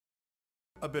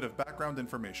A bit of background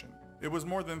information. It was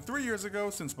more than 3 years ago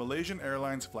since Malaysian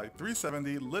Airlines Flight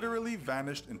 370 literally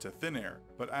vanished into thin air.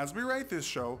 But as we write this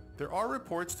show, there are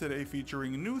reports today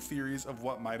featuring new theories of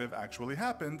what might have actually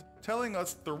happened, telling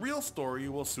us the real story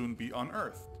will soon be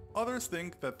unearthed. Others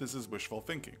think that this is wishful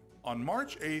thinking. On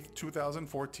March 8,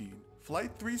 2014,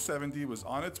 Flight 370 was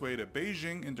on its way to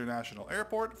Beijing International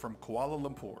Airport from Kuala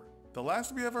Lumpur. The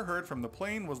last we ever heard from the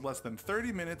plane was less than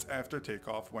 30 minutes after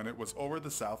takeoff when it was over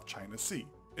the South China Sea.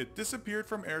 It disappeared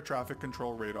from air traffic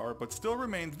control radar but still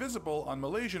remained visible on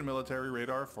Malaysian military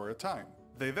radar for a time.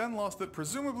 They then lost it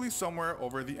presumably somewhere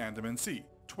over the Andaman Sea.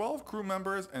 12 crew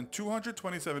members and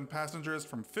 227 passengers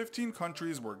from 15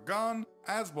 countries were gone,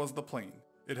 as was the plane.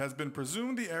 It has been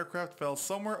presumed the aircraft fell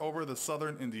somewhere over the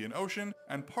southern Indian Ocean,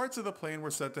 and parts of the plane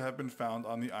were said to have been found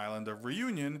on the island of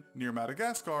Reunion near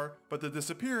Madagascar, but the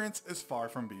disappearance is far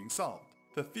from being solved.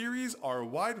 The theories are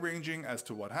wide-ranging as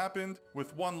to what happened,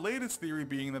 with one latest theory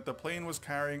being that the plane was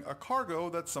carrying a cargo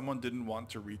that someone didn't want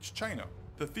to reach China.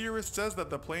 The theorist says that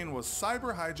the plane was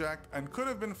cyber hijacked and could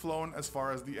have been flown as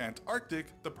far as the Antarctic,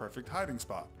 the perfect hiding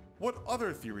spot. What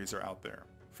other theories are out there?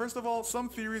 First of all, some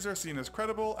theories are seen as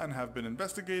credible and have been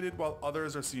investigated, while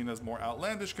others are seen as more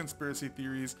outlandish conspiracy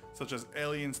theories, such as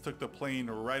aliens took the plane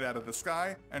right out of the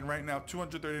sky, and right now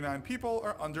 239 people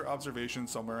are under observation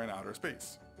somewhere in outer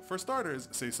space. For starters,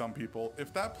 say some people,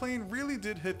 if that plane really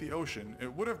did hit the ocean,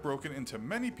 it would have broken into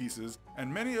many pieces,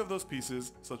 and many of those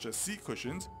pieces, such as seat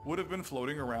cushions, would have been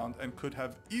floating around and could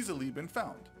have easily been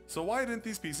found. So why didn't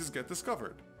these pieces get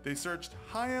discovered? They searched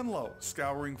high and low,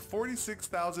 scouring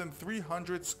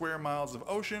 46,300 square miles of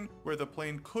ocean where the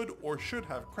plane could or should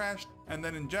have crashed, and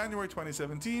then in January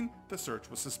 2017, the search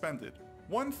was suspended.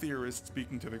 One theorist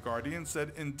speaking to The Guardian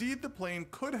said indeed the plane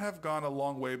could have gone a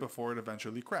long way before it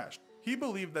eventually crashed. He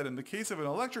believed that in the case of an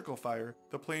electrical fire,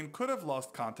 the plane could have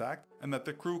lost contact and that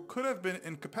the crew could have been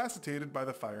incapacitated by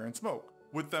the fire and smoke.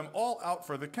 With them all out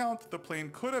for the count, the plane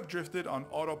could have drifted on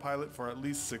autopilot for at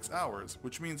least 6 hours,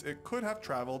 which means it could have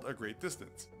traveled a great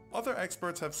distance. Other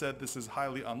experts have said this is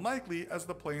highly unlikely as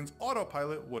the plane's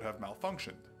autopilot would have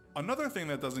malfunctioned. Another thing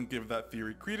that doesn't give that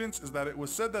theory credence is that it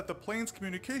was said that the plane's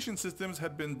communication systems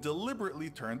had been deliberately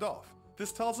turned off.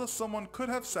 This tells us someone could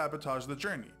have sabotaged the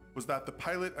journey. Was that the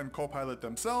pilot and co-pilot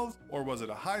themselves, or was it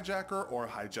a hijacker or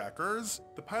hijackers?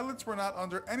 The pilots were not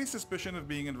under any suspicion of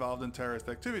being involved in terrorist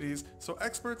activities, so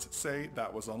experts say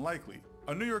that was unlikely.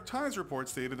 A New York Times report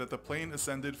stated that the plane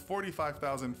ascended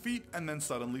 45,000 feet and then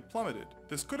suddenly plummeted.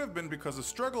 This could have been because a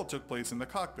struggle took place in the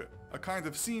cockpit, a kind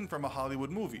of scene from a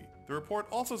Hollywood movie. The report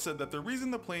also said that the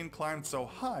reason the plane climbed so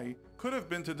high could have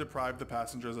been to deprive the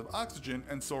passengers of oxygen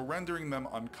and so rendering them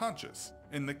unconscious.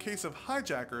 In the case of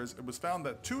hijackers, it was found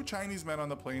that 2 Chinese men on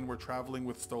the plane were traveling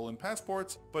with stolen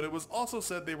passports, but it was also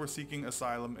said they were seeking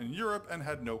asylum in Europe and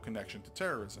had no connection to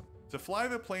terrorism. To fly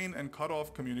the plane and cut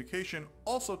off communication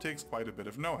also takes quite a bit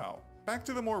of know-how. Back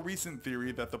to the more recent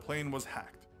theory that the plane was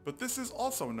hacked. But this is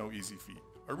also no easy feat.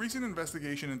 A recent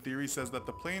investigation in theory says that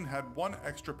the plane had 1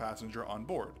 extra passenger on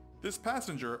board. This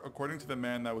passenger, according to the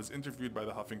man that was interviewed by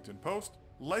the Huffington Post,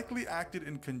 likely acted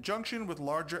in conjunction with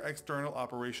larger external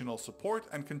operational support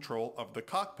and control of the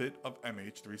cockpit of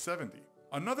MH-370.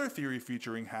 Another theory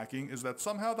featuring hacking is that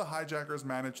somehow the hijackers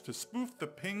managed to spoof the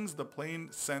pings the plane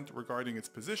sent regarding its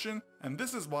position, and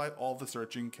this is why all the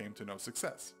searching came to no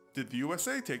success. Did the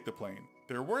USA take the plane?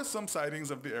 There were some sightings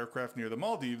of the aircraft near the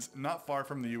Maldives, not far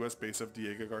from the US base of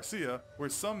Diego Garcia, where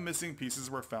some missing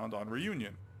pieces were found on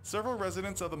Reunion. Several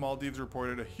residents of the Maldives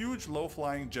reported a huge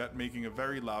low-flying jet making a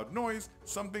very loud noise,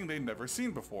 something they'd never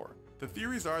seen before. The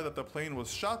theories are that the plane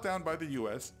was shot down by the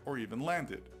US or even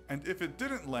landed. And if it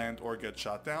didn't land or get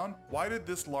shot down, why did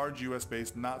this large US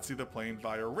base not see the plane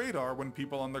via radar when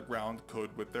people on the ground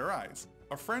could with their eyes?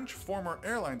 A French former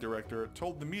airline director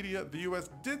told the media the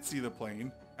US did see the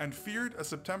plane and feared a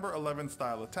September 11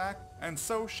 style attack and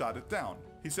so shot it down.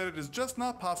 He said it is just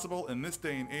not possible in this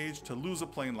day and age to lose a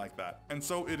plane like that, and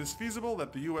so it is feasible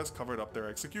that the US covered up their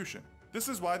execution. This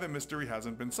is why the mystery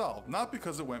hasn't been solved, not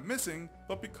because it went missing,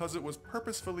 but because it was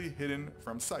purposefully hidden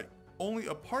from sight. Only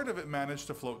a part of it managed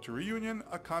to float to Reunion,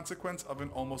 a consequence of an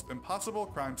almost impossible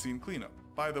crime scene cleanup.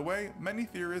 By the way, many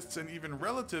theorists and even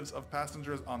relatives of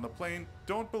passengers on the plane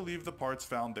don't believe the parts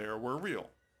found there were real.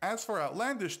 As for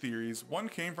outlandish theories, one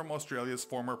came from Australia's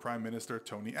former Prime Minister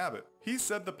Tony Abbott. He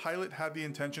said the pilot had the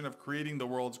intention of creating the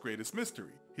world's greatest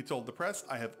mystery. He told the press,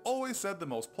 "I have always said the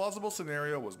most plausible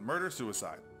scenario was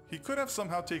murder-suicide." He could have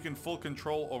somehow taken full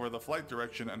control over the flight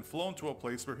direction and flown to a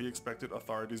place where he expected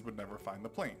authorities would never find the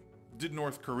plane. Did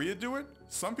North Korea do it?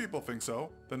 Some people think so.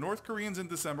 The North Koreans in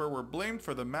December were blamed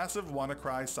for the massive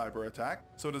WannaCry cyber attack,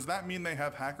 so does that mean they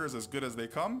have hackers as good as they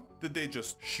come? Did they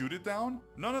just shoot it down?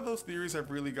 None of those theories have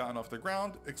really gotten off the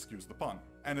ground, excuse the pun.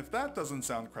 And if that doesn't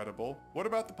sound credible, what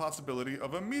about the possibility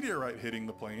of a meteorite hitting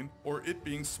the plane, or it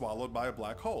being swallowed by a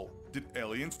black hole? Did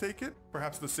aliens take it?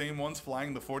 Perhaps the same ones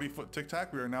flying the 40-foot Tic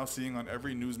Tac we are now seeing on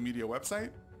every news media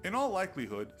website? In all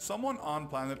likelihood, someone on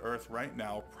planet Earth right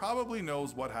now probably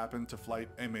knows what happened to flight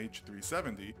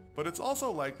MH-370, but it's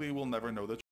also likely we'll never know the truth.